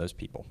healed one of those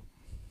people.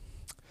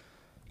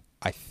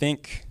 I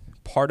think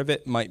part of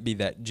it might be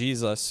that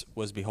Jesus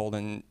was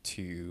beholden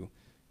to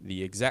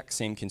the exact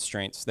same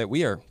constraints that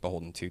we are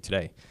beholden to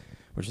today,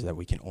 which is that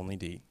we can only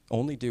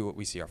do what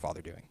we see our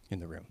Father doing in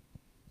the room.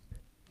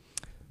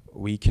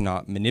 We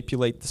cannot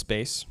manipulate the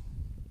space.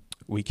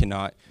 We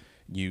cannot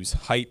use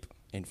hype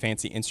and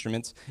fancy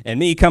instruments, and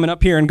me coming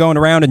up here and going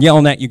around and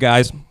yelling at you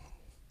guys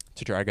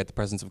to try to get the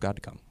presence of God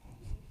to come.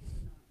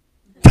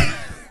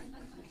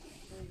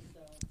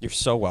 You're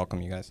so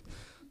welcome, you guys.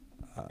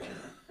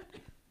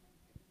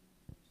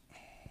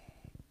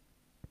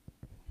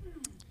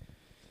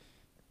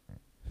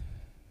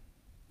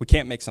 We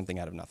can't make something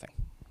out of nothing.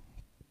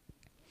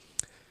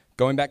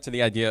 Going back to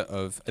the idea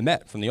of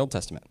emet from the Old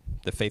Testament,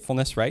 the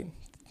faithfulness, right?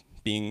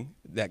 Being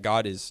that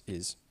God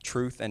is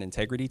truth and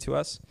integrity to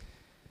us.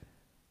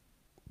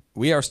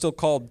 We are still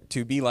called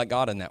to be like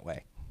God in that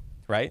way,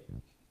 right?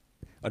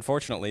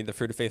 Unfortunately, the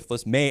fruit of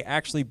faithfulness may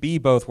actually be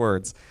both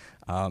words,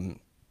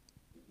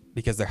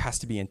 because there has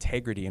to be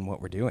integrity in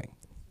what we're doing.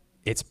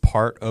 It's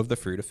part of the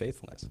fruit of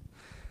faithfulness.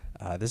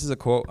 This is a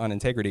quote on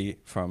integrity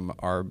from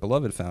our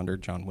beloved founder,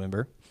 John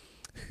Wimber,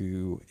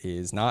 who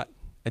is not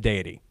a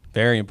deity.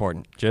 Very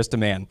important. Just a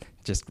man.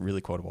 Just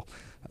really quotable,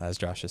 as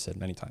Josh has said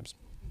many times.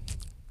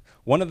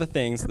 One of the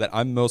things that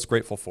I'm most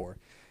grateful for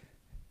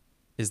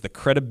is the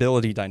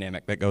credibility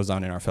dynamic that goes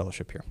on in our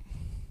fellowship here.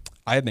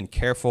 I have been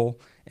careful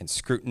and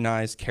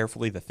scrutinized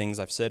carefully the things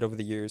I've said over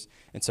the years.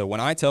 And so when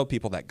I tell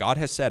people that God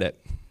has said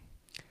it,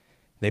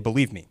 they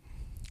believe me.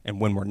 And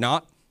when we're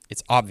not,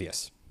 it's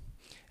obvious.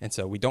 And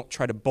so we don't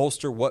try to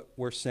bolster what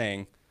we're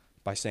saying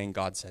by saying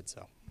God said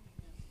so.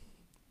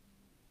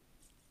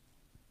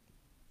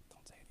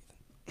 Don't say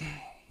anything.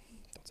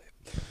 Don't say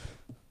it.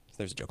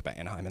 There's a joke about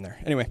Anaheim in there.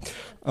 Anyway.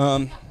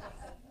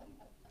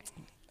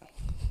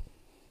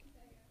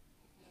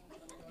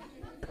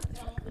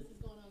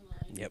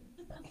 Yep.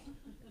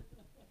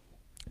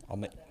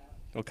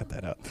 We'll cut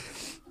that out.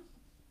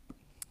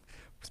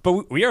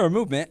 But we are a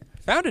movement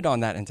founded on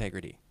that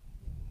integrity,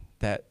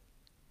 that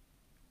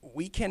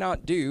we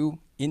cannot do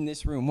in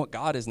this room what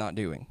God is not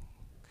doing.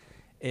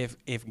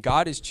 If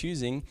God is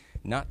choosing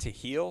not to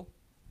heal,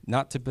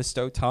 not to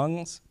bestow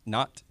tongues,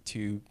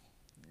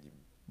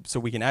 so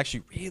we can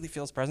actually really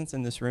feel his presence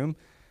in this room,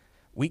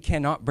 we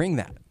cannot bring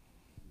that.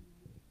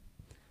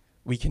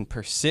 We can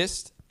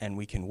persist and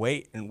we can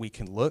wait and we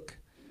can look,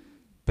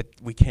 but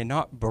we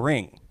cannot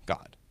bring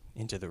God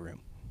into the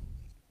room.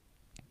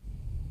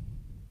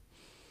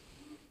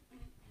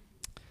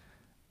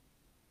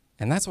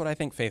 And that's what I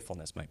think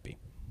faithfulness might be.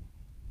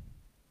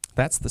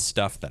 That's the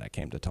stuff that I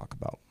came to talk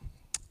about.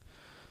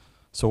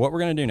 So what we're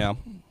going to do now,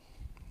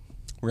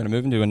 we're going to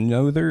move into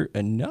another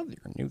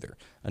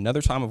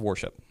time of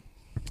worship.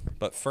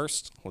 But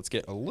first, let's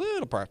get a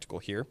little practical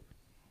here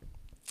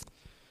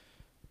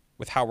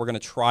with how we're going to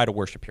try to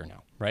worship here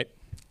now, right?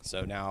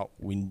 So now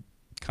we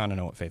kind of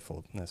know what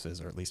faithfulness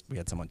is, or at least we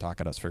had someone talk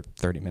at us for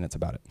 30 minutes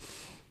about it.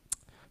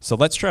 So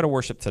let's try to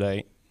worship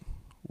today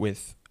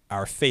with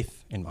our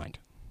faith in mind,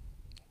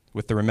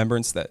 with the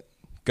remembrance that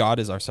God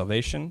is our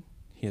salvation,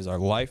 he is our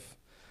life,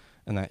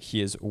 and that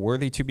he is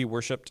worthy to be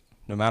worshiped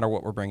no matter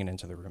what we're bringing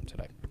into the room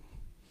today.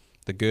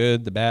 The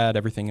good, the bad,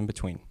 everything in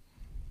between.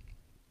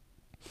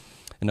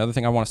 Another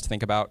thing I want us to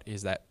think about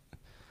is that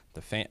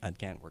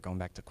again, we're going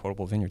back to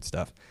quotable vineyard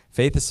stuff.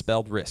 Faith is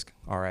spelled risk,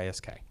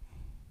 R-I-S-K.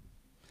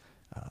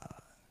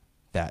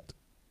 That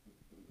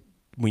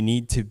we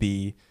need to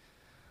be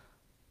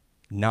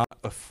not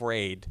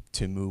afraid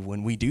to move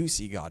when we do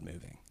see God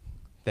moving.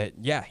 That,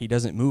 yeah, he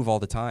doesn't move all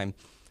the time,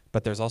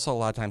 but there's also a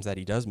lot of times that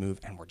he does move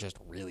and we're just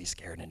really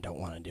scared and don't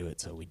want to do it,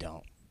 so we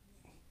don't,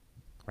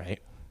 right?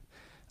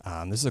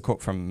 This is a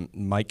quote from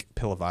Mike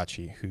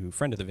Pilavachi, who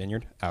friend of the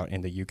Vineyard out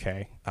in the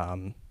UK,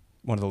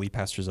 one of the lead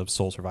pastors of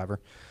Soul Survivor.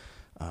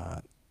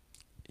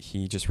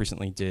 He just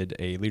recently did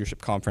a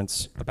leadership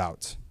conference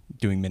about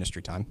doing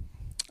ministry time,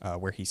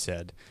 where he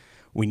said,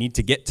 we need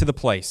to get to the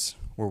place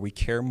where we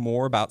care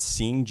more about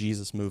seeing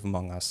Jesus move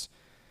among us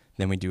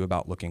than we do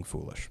about looking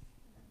foolish.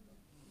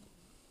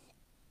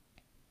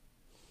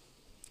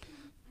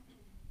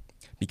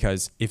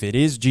 Because if it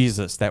is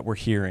Jesus that we're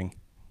hearing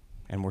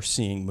and we're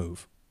seeing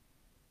move,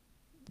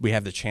 we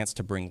have the chance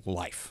to bring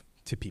life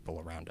to people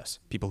around us,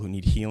 people who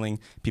need healing,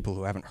 people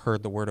who haven't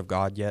heard the word of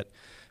God yet,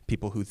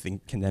 people who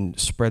can then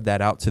spread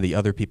that out to the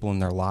other people in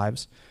their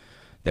lives,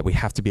 that we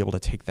have to be able to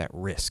take that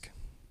risk.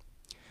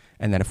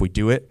 And that if we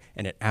do it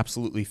and it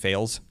absolutely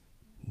fails,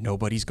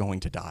 nobody's going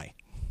to die.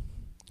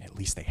 At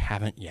least they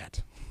haven't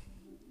yet.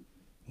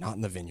 Not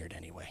in the Vineyard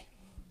anyway.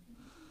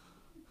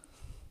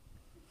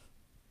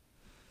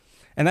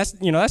 And that's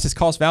just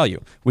cost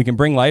value. We can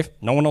bring life,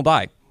 no one will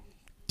die.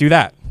 Do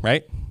that,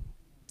 right?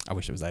 I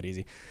wish it was that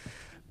easy.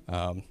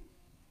 But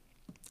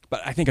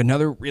I think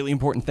another really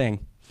important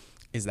thing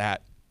is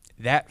that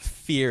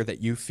fear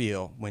that you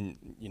feel when,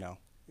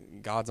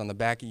 God's on the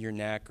back of your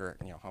neck, or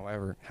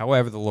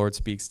however the Lord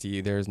speaks to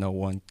you, there is no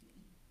one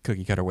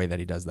cookie cutter way that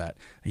he does that.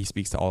 He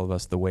speaks to all of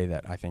us the way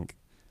that I think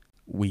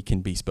we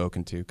can be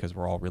spoken to, because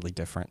we're all really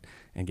different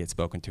and get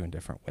spoken to in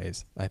different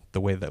ways.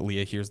 The way that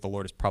Leah hears the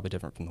Lord is probably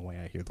different from the way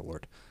I hear the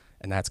Lord.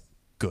 And that's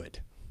good,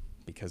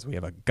 because we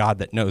have a God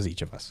that knows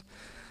each of us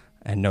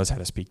and knows how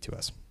to speak to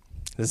us.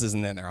 This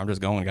isn't in there. I'm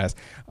just going, guys.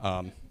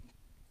 But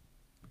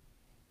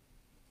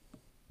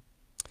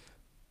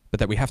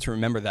that we have to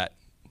remember that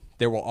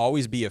there will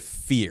always be a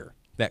fear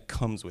that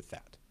comes with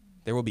that.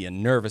 There will be a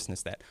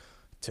nervousness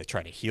to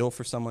try to heal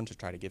for someone, to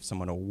try to give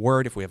someone a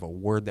word. If we have a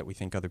word that we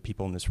think other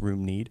people in this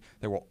room need,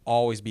 there will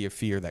always be a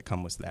fear that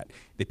comes with that.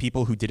 The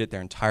people who did it their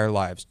entire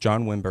lives,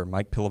 John Wimber,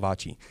 Mike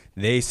Pilavachi,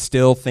 they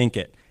still think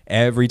it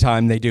every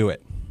time they do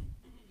it.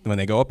 When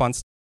they go up on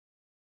stage,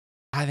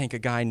 I think a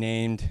guy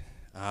named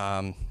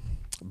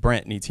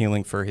Brent needs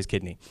healing for his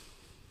kidney.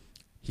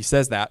 He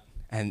says that,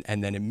 and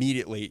then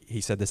immediately,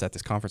 he said this at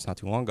this conference not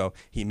too long ago,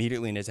 he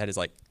immediately in his head is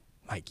like,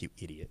 Mike, you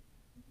idiot.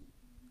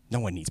 No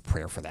one needs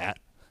prayer for that.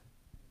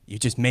 You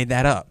just made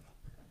that up.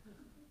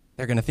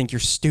 They're going to think you're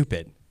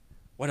stupid.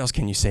 What else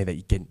can you say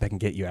that can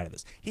get you out of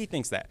this? He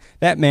thinks that.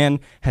 That man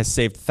has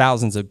saved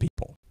thousands of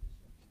people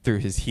through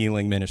his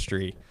healing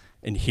ministry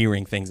and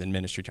hearing things in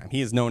ministry time. He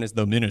is known as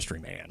the ministry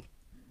man,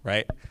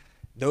 right?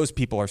 Those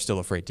people are still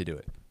afraid to do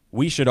it.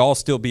 We should all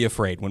still be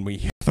afraid when we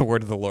hear the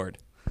word of the Lord.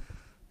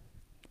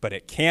 But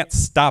it can't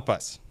stop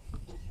us.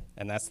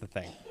 And that's the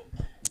thing.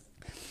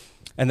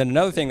 And then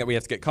another thing that we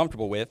have to get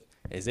comfortable with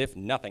is if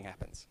nothing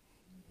happens.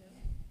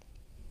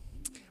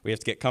 We have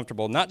to get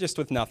comfortable not just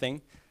with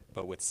nothing,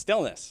 but with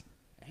stillness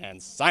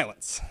and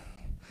silence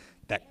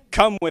that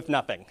come with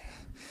nothing.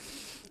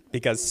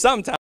 Because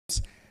sometimes,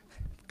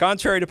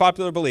 contrary to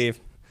popular belief,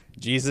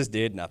 Jesus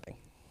did nothing.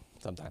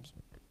 Sometimes.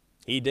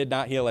 He did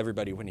not heal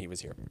everybody when he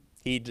was here.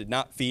 He did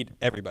not feed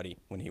everybody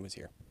when he was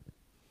here.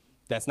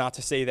 That's not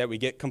to say that we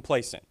get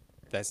complacent.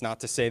 That's not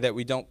to say that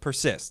we don't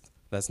persist.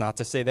 That's not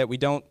to say that we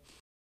don't,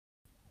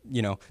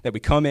 that we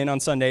come in on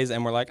Sundays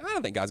and we're like, I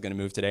don't think God's going to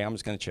move today. I'm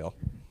just going to chill.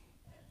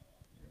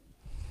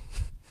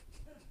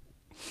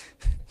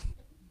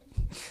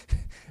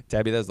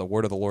 Tabby, that's the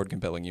word of the Lord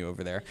compelling you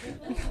over there.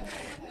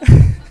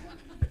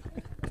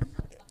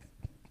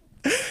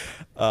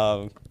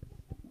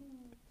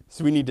 So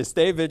So we need to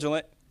stay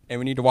vigilant, and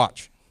we need to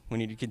watch. We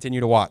need to continue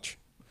to watch.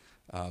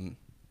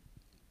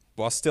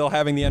 While still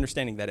having the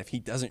understanding that if he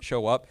doesn't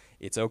show up,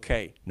 it's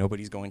okay.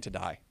 Nobody's going to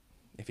die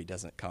if he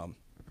doesn't come.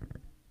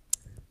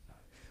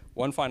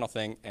 One final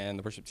thing, and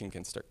the worship team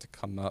can start to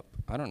come up.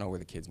 I don't know where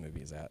the kids'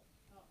 movie is at.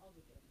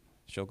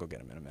 She'll go get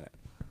him in a minute.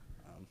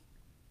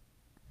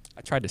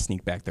 I tried to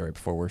sneak back there right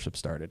before worship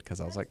started because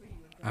I was like,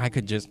 I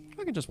could just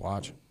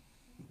watch.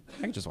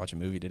 I could just watch a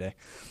movie today.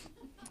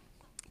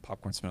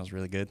 Popcorn smells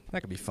really good.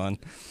 That could be fun.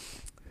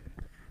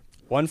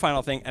 One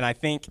final thing, and I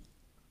think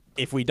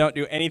if we don't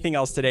do anything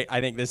else today,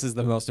 I think this is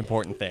the most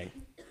important thing,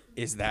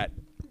 is that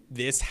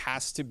this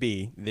has to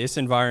be, this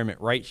environment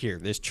right here,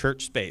 this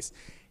church space,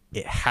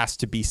 it has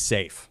to be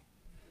safe.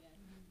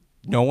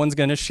 No one's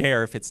going to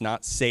share if it's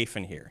not safe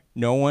in here.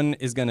 No one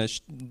is going to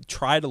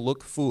try to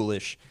look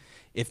foolish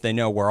if they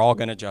know we're all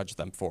going to judge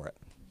them for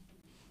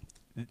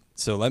it.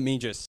 So let me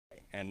just,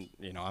 and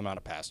I'm not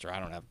a pastor. I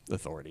don't have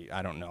authority.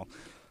 I don't know.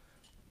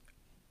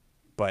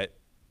 But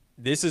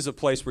this is a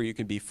place where you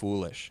can be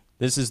foolish.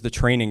 This is the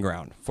training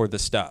ground for the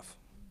stuff.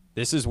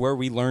 This is where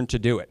we learn to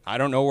do it. I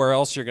don't know where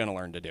else you're going to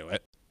learn to do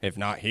it. If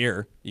not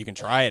here, you can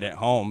try it at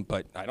home,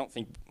 but I don't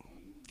think,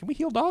 can we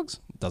heal dogs?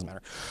 It doesn't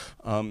matter.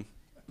 I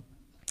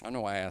don't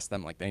know why I asked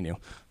them like they knew.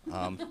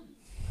 All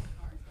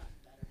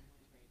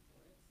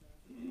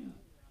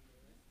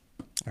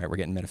right, we're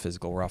getting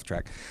metaphysical. We're off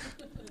track.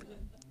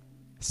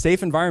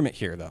 Safe environment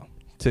here, though,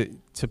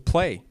 to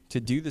play, to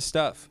do the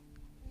stuff.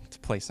 To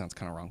play sounds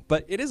kind of wrong,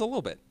 but it is a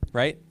little bit,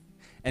 right?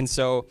 And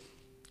so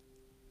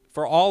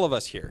for all of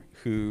us here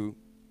who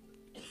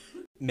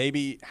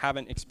maybe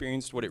haven't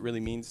experienced what it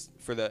really means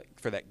for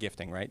that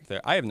gifting, right?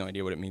 I have no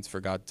idea what it means for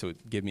God to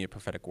give me a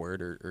prophetic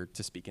word or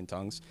to speak in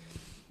tongues.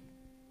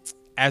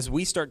 As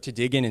we start to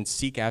dig in and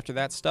seek after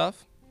that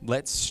stuff,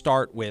 let's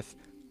start with,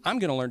 I'm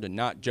going to learn to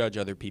not judge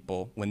other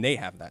people when they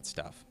have that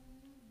stuff.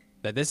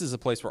 That this is a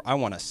place where I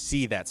want to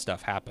see that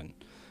stuff happen.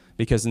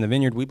 Because in the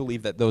Vineyard, we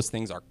believe that those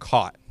things are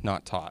caught,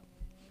 not taught.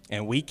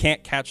 And we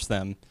can't catch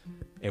them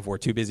if we're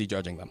too busy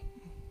judging them.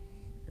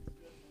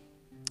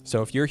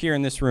 So if you're here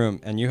in this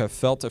room and you have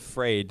felt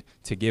afraid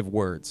to give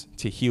words,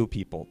 to heal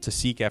people, to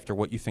seek after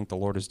what you think the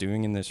Lord is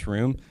doing in this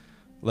room,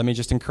 let me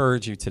just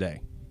encourage you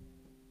today.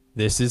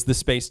 This is the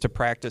space to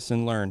practice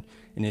and learn.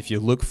 And if you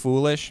look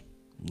foolish,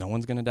 no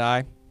one's going to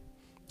die.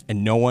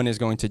 And no one is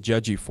going to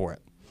judge you for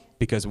it.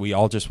 Because we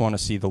all just want to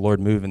see the Lord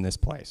move in this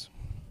place.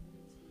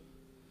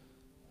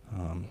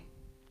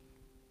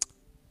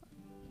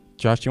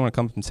 Josh, do you want to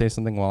come up and say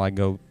something while I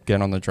go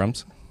get on the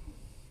drums?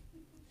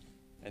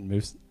 And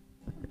Moose?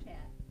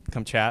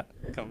 Come chat.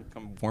 Come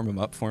warm him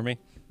up for me.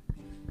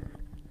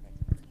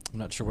 I'm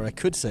not sure what I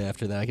could say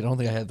after that. I don't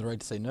think I had the right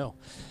to say no.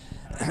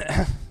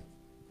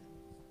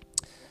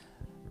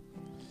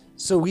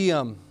 So we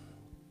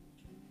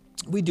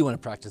do want to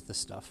practice this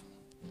stuff.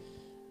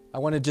 I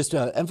want to just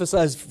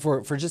emphasize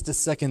for just a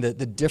second that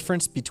the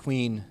difference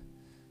between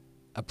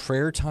a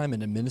prayer time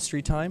and a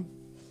ministry time,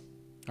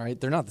 all right,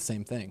 they're not the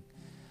same thing.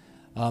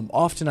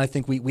 Often I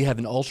think we have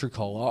an altar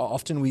call.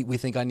 Often we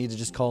think I need to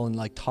just call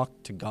and talk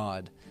to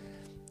God.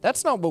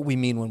 That's not what we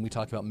mean when we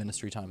talk about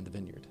ministry time in the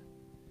Vineyard.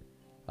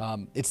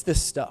 It's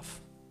this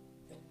stuff.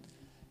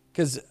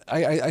 Because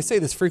I say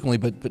this frequently,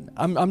 but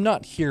I'm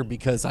not here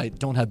because I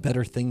don't have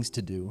better things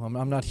to do.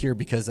 I'm not here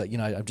because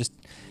I'm just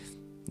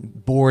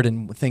bored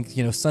and think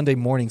Sunday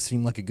mornings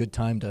seem like a good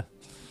time to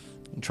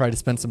try to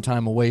spend some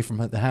time away from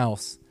the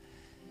house.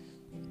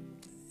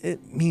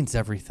 It means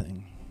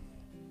everything.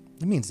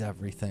 It means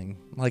everything.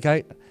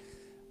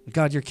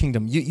 God, your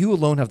kingdom, you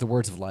alone have the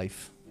words of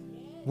life.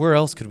 Where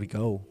else could we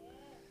go?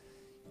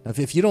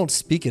 If you don't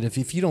speak it,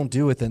 if you don't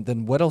do it,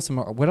 then what else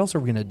are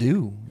we going to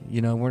do?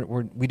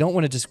 We don't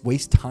want to just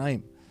waste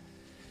time.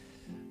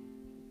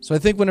 So I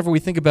think whenever we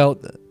think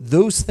about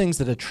those things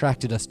that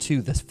attracted us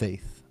to this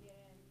faith,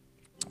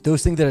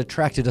 those things that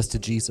attracted us to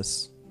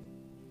Jesus,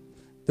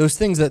 those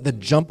things that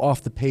jump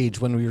off the page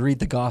when we read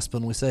the gospel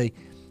and we say,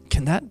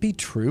 can that be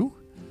true?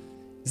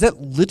 Is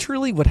that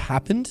literally what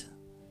happened?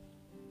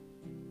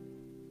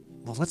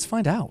 Well, let's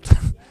find out.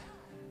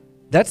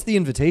 That's the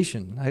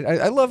invitation.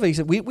 I love it. He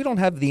said, we don't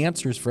have the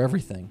answers for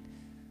everything,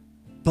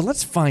 but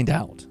let's find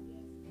out.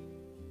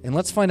 And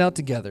let's find out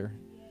together.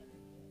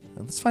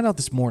 And let's find out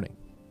this morning.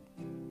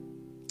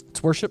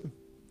 Let's worship.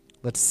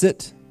 Let's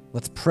sit.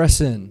 Let's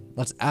press in.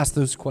 Let's ask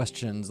those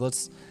questions.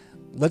 Let's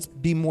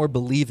be more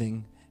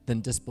believing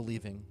than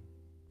disbelieving.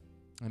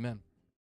 Amen.